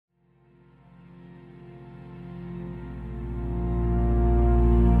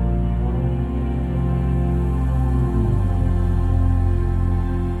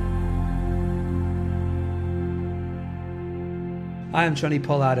Hi, I'm Johnny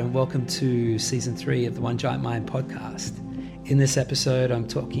Pollard and welcome to Season 3 of the One Giant Mind podcast. In this episode, I'm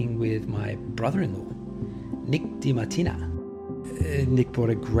talking with my brother-in-law, Nick DiMartina. Nick brought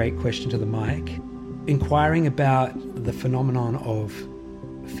a great question to the mic, inquiring about the phenomenon of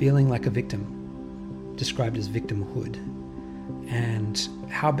feeling like a victim, described as victimhood, and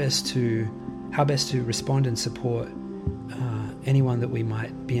how best to respond and support anyone that we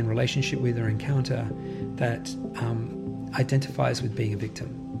might be in relationship with or encounter that identifies with being a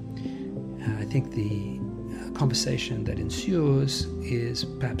victim. I think the conversation that ensues is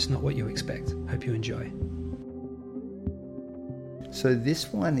perhaps not what you expect. Hope you enjoy. So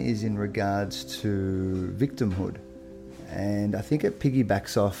this one is in regards to victimhood, and I think it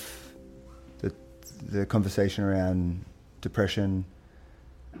piggybacks off the conversation around depression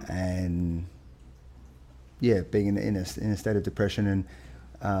and being in a state of depression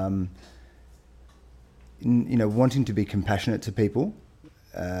and wanting to be compassionate to people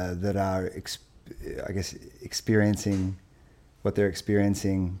that are experiencing what they're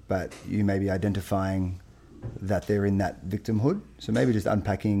experiencing, but you may be identifying that they're in that victimhood. So maybe just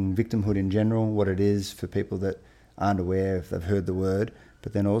unpacking victimhood in general, what it is for people that aren't aware if they've heard the word,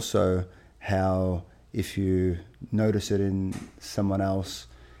 but then also how, if you notice it in someone else,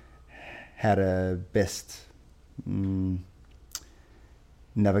 how to best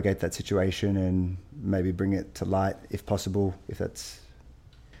navigate that situation and maybe bring it to light if possible, if that's...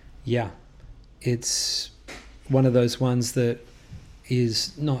 Yeah, it's one of those ones that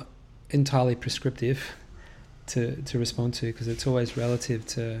is not entirely prescriptive to respond to, because it's always relative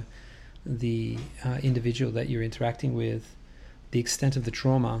to the individual that you're interacting with, the extent of the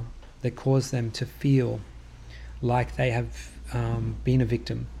trauma that caused them to feel like they have been a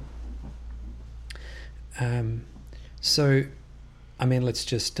victim. So, let's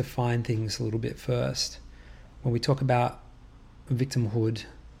just define things a little bit first. When we talk about victimhood,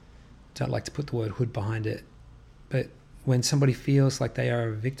 don't like to put the word hood behind it, but when somebody feels like they are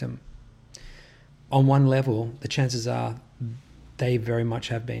a victim, on one level, the chances are they very much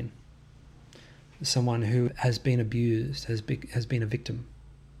have been. Someone who has been abused has been a victim.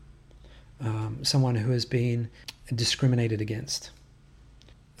 Someone who has been discriminated against,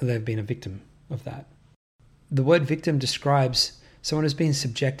 they've been a victim of that. The word victim describes someone who's been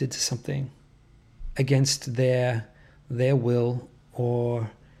subjected to something against their will or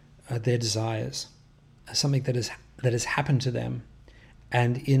their desires, something that has happened to them,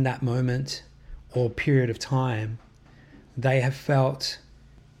 and in that moment or period of time, they have felt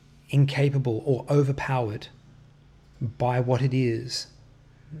incapable or overpowered by what it is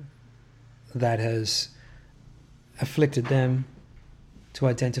that has afflicted them to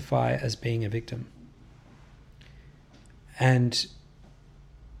identify as being a victim. And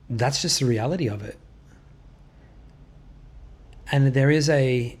that's just the reality of it. And there is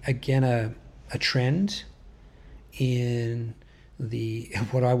a trend in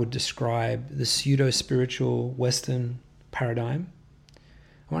what I would describe the pseudo-spiritual Western paradigm.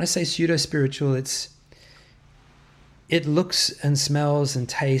 When I say pseudo-spiritual, it looks and smells and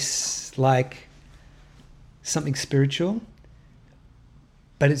tastes like something spiritual,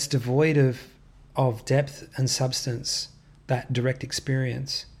 but it's devoid of depth and substance that direct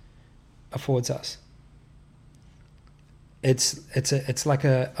experience affords us. It's like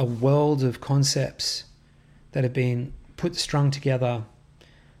a world of concepts that have been strung together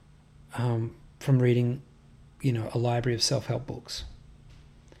from reading, a library of self-help books,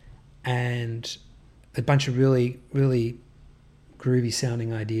 and a bunch of really, really groovy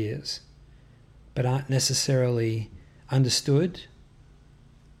sounding ideas, but aren't necessarily understood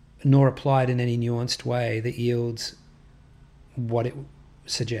nor applied in any nuanced way that yields what it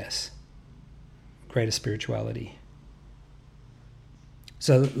suggests: greater spirituality.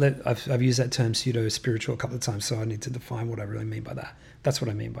 So I've used that term pseudo-spiritual a couple of times, so I need to define what I really mean by that. That's what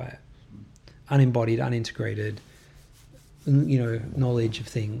I mean by it. Unembodied, unintegrated, knowledge of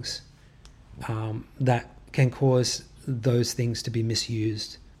things that can cause those things to be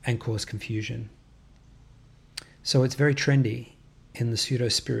misused and cause confusion. So it's very trendy in the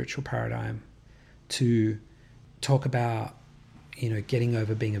pseudo-spiritual paradigm to talk about, getting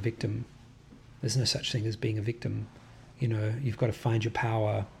over being a victim. There's no such thing as being a victim. You've got to find your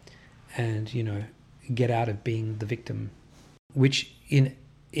power and, get out of being the victim, which in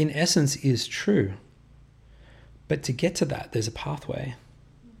essence is true. But to get to that, there's a pathway.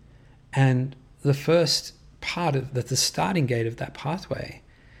 And the first part of the starting gate of that pathway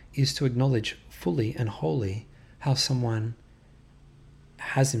is to acknowledge fully and wholly how someone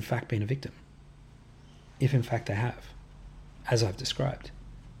has in fact been a victim, if in fact they have, as I've described.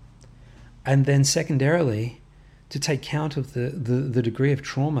 And then secondarily, to take count of the degree of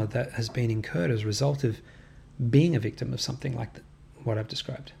trauma that has been incurred as a result of being a victim of something like what I've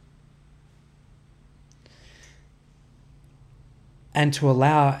described. And to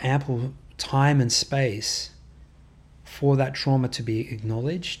allow ample time and space for that trauma to be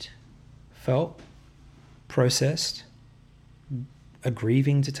acknowledged, felt, processed, a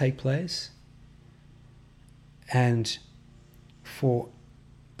grieving to take place, and for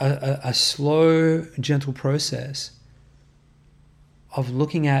a slow, gentle process of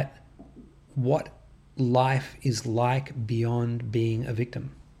looking at what life is like beyond being a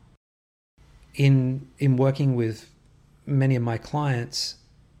victim. In working with many of my clients,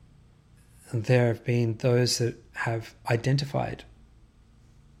 there have been those that have identified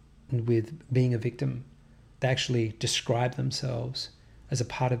with being a victim. They actually describe themselves as a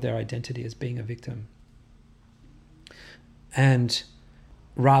part of their identity as being a victim. And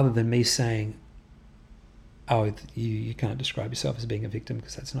rather than me saying, oh, you can't describe yourself as being a victim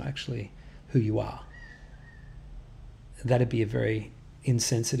because that's not actually who you are, that'd be a very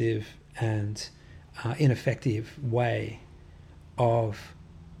insensitive and ineffective way of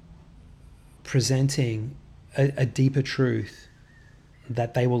presenting a deeper truth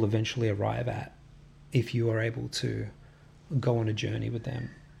that they will eventually arrive at if you are able to go on a journey with them.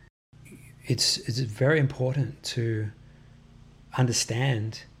 It's very important to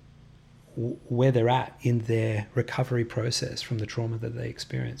understand where they're at in their recovery process from the trauma that they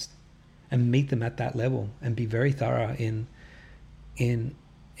experienced, and meet them at that level, and be very thorough in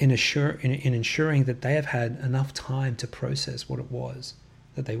ensuring that they have had enough time to process what it was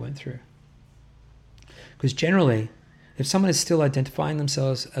that they went through. Because generally, if someone is still identifying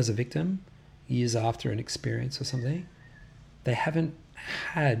themselves as a victim years after an experience or something, they haven't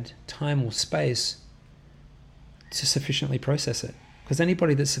had time or space to sufficiently process it. Because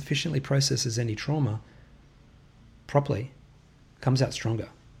anybody that sufficiently processes any trauma properly comes out stronger.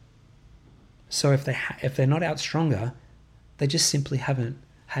 So if they're not out stronger, they just simply haven't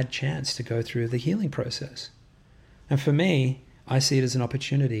had chance to go through the healing process. And for me, I see it as an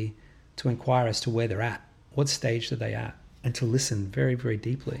opportunity to inquire as to where they're at, what stage are they at, and to listen very, very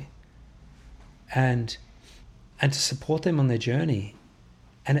deeply, and to support them on their journey.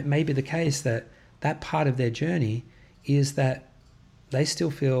 And it may be the case that that part of their journey is that they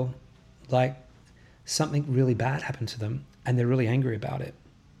still feel like something really bad happened to them and they're really angry about it.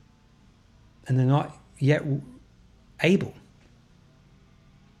 And they're not yet able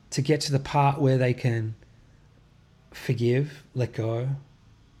to get to the part where they can forgive, let go,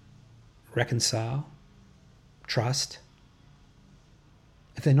 reconcile, trust.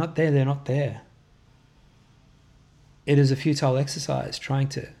 If they're not there, they're not there. It is a futile exercise trying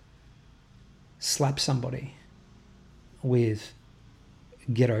to slap somebody with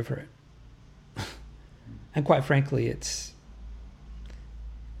get over it. And quite frankly, it's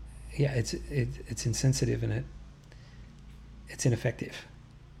insensitive and it's ineffective.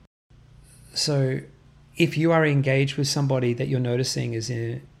 So if you are engaged with somebody that you're noticing is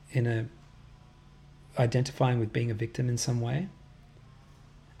in a identifying with being a victim in some way,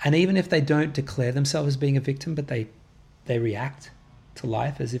 and even if they don't declare themselves as being a victim, but they react to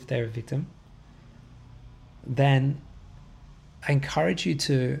life as if they're a victim, then I encourage you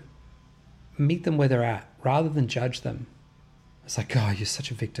to meet them where they're at rather than judge them. It's like, oh, you're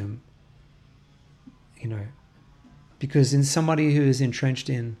such a victim, because in somebody who is entrenched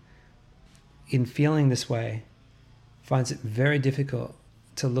in feeling this way finds it very difficult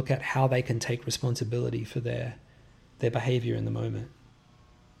to look at how they can take responsibility for their behavior in the moment.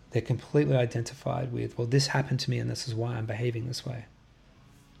 They're completely identified with, well, this happened to me and this is why I'm behaving this way.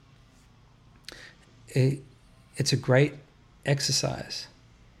 It's a great exercise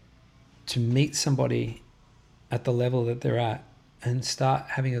to meet somebody at the level that they're at and start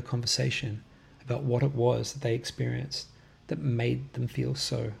having a conversation about what it was that they experienced that made them feel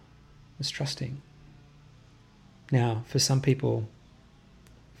so mistrusting. Now, for some people,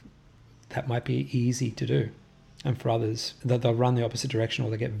 that might be easy to do. And for others, they'll run the opposite direction, or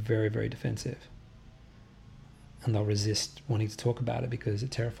they get very, very defensive. And they'll resist wanting to talk about it because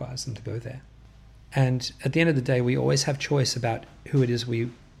it terrifies them to go there. And at the end of the day, we always have choice about who it is we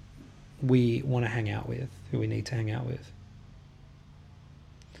want to hang out with, who we need to hang out with.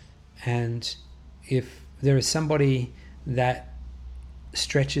 And if there is somebody that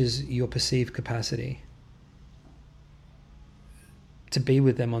stretches your perceived capacity, to be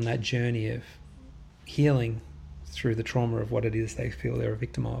with them on that journey of healing through the trauma of what it is they feel they're a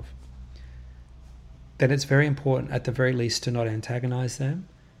victim of, then it's very important, at the very least, to not antagonize them.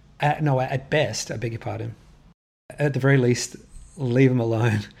 At best, I beg your pardon. At the very least, leave them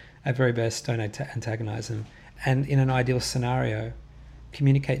alone. At very best, don't antagonize them. And in an ideal scenario,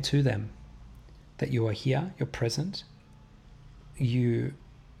 communicate to them that you are here, you're present, you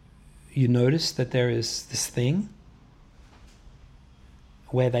notice that there is this thing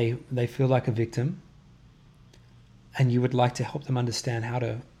where they feel like a victim, and you would like to help them understand how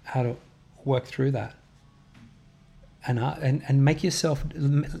to work through that, and make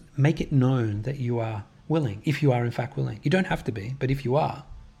it known that you are willing, if you are in fact willing. You don't have to be, but if you are,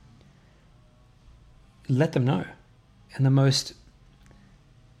 let them know in the most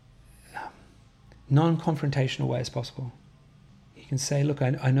non-confrontational way as possible. You can say, look,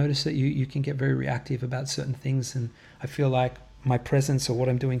 I notice that you can get very reactive about certain things, and I feel like my presence or what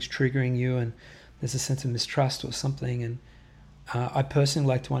I'm doing is triggering you, and there's a sense of mistrust or something, and I personally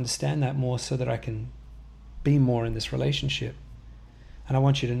like to understand that more so that I can be more in this relationship. And I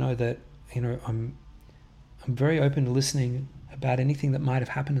want you to know that, you know, I'm very open to listening about anything that might have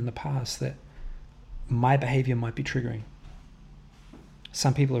happened in the past that my behavior might be triggering.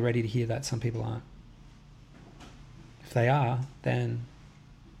 Some people are ready to hear that, some people aren't. If they are, then,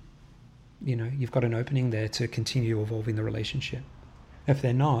 you know, you've got an opening there to continue evolving the relationship. If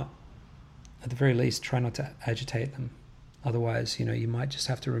they're not, at the very least, try not to agitate them. Otherwise, you know, you might just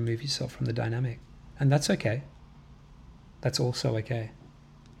have to remove yourself from the dynamic. And that's okay. That's also okay.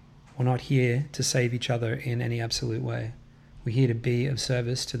 We're not here to save each other in any absolute way. We're here to be of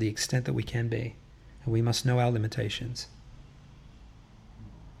service to the extent that we can be. And we must know our limitations.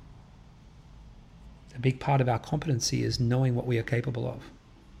 A big part of our competency is knowing what we are capable of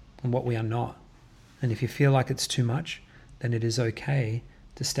and what we are not. And if you feel like it's too much, then it is okay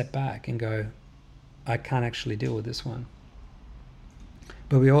to step back and go, I can't actually deal with this one.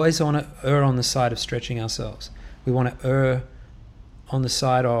 But we always want to err on the side of stretching ourselves. We want to err on the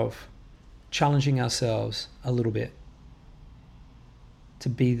side of challenging ourselves a little bit to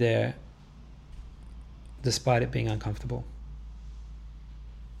be there despite it being uncomfortable.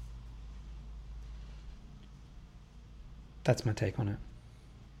 That's my take on it.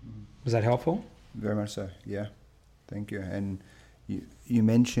 Was that helpful? Very much so, yeah. Thank you. And you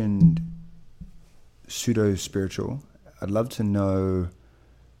mentioned pseudo-spiritual. I'd love to know,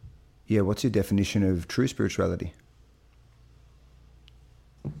 what's your definition of true spirituality?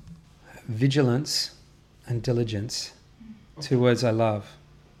 Vigilance and diligence, two words I love.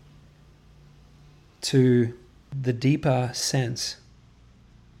 To the deeper sense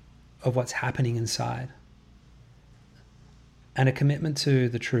of what's happening inside. And a commitment to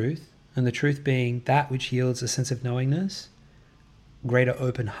the truth, and the truth being that which yields a sense of knowingness, greater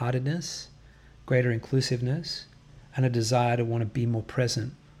open-heartedness, greater inclusiveness, and a desire to want to be more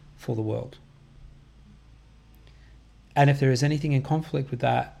present for the world. And if there is anything in conflict with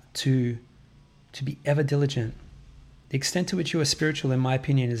that, to be ever diligent. The extent to which you are spiritual, in my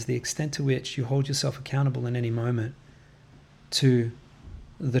opinion, is the extent to which you hold yourself accountable in any moment to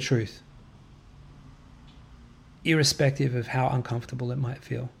the truth, irrespective of how uncomfortable it might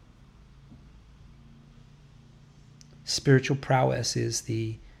feel. Spiritual prowess is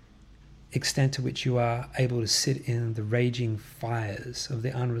the extent to which you are able to sit in the raging fires of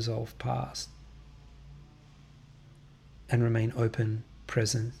the unresolved past and remain open,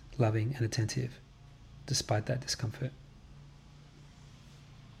 present, loving, and attentive despite that discomfort.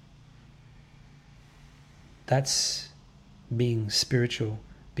 That's being spiritual,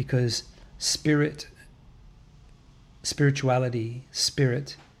 because spirituality,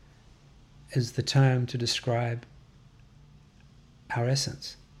 spirit, is the term to describe our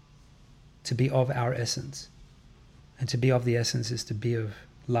essence, to be of our essence. And to be of the essence is to be of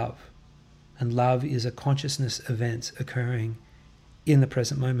love. And love is a consciousness event occurring in the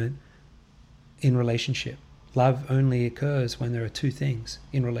present moment in relationship. Love only occurs when there are two things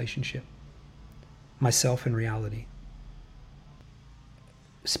in relationship: myself and reality.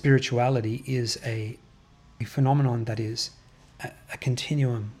 Spirituality is a phenomenon that is a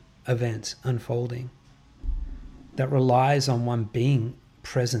continuum event unfolding that relies on one being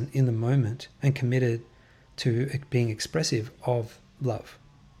present in the moment and committed to being expressive of love.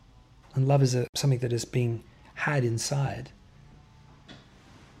 And love is something that is being had inside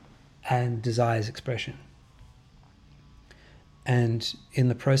and desires expression. And in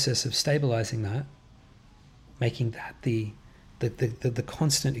the process of stabilizing that, making that the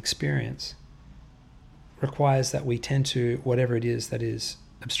constant experience, requires that we tend to whatever it is that is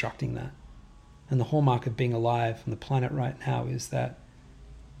obstructing that. And the hallmark of being alive on the planet right now is that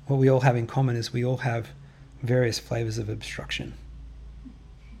what we all have in common is we all have various flavors of obstruction.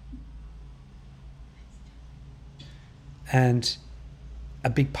 And a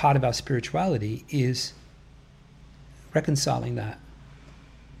big part of our spirituality is reconciling that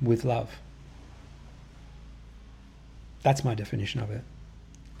with love. That's my definition of it.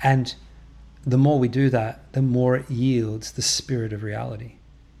 And the more we do that, the more it yields the spirit of reality.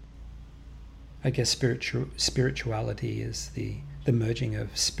 I guess spirituality is the merging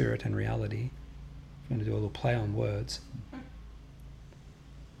of spirit and reality. I'm going to do a little play on words.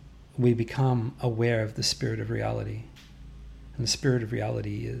 We become aware of the spirit of reality. And the spirit of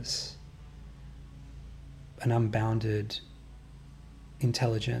reality is an unbounded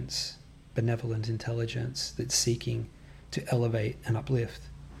intelligence, benevolent intelligence that's seeking to elevate and uplift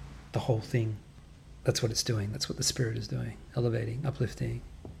the whole thing. That's what it's doing. That's what the spirit is doing. Elevating, uplifting,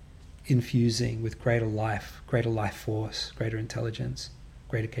 infusing with greater life force, greater intelligence,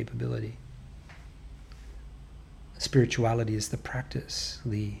 greater capability. Spirituality is the practice,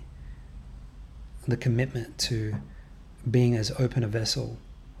 the commitment to being as open a vessel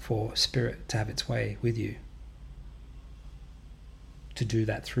for spirit to have its way with you, to do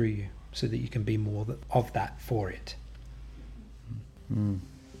that through you, so that you can be more of that for it.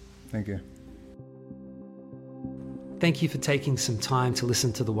 Thank you. Thank you for taking some time to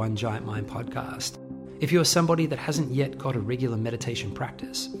listen to the One Giant Mind podcast. If you're somebody that hasn't yet got a regular meditation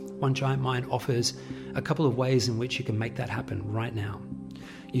practice, One Giant Mind offers a couple of ways in which you can make that happen right now.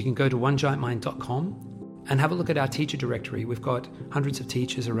 You can go to onegiantmind.com and have a look at our teacher directory. We've got hundreds of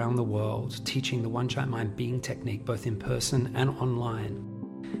teachers around the world teaching the One Giant Mind being technique, both in person and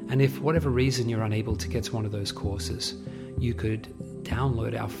online. And if for whatever reason you're unable to get to one of those courses, you could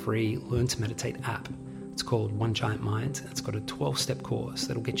download our free Learn to Meditate app. It's called One Giant Mind. It's got a 12-step course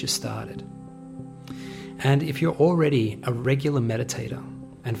that'll get you started. And if you're already a regular meditator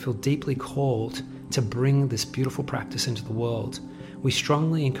and feel deeply called to bring this beautiful practice into the world, we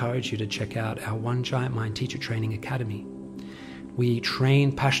strongly encourage you to check out our One Giant Mind Teacher Training Academy. We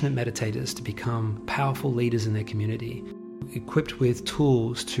train passionate meditators to become powerful leaders in their community, equipped with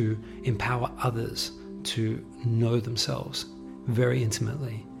tools to empower others to know themselves very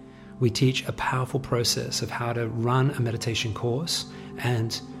intimately. We teach a powerful process of how to run a meditation course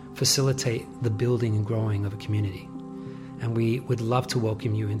and facilitate the building and growing of a community. And we would love to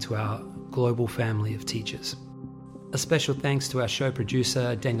welcome you into our global family of teachers. A special thanks to our show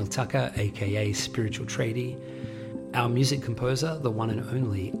producer, Daniel Tucker, aka Spiritual Tradie, our music composer, the one and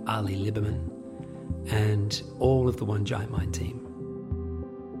only Ali Liberman, and all of the One Giant Mind team.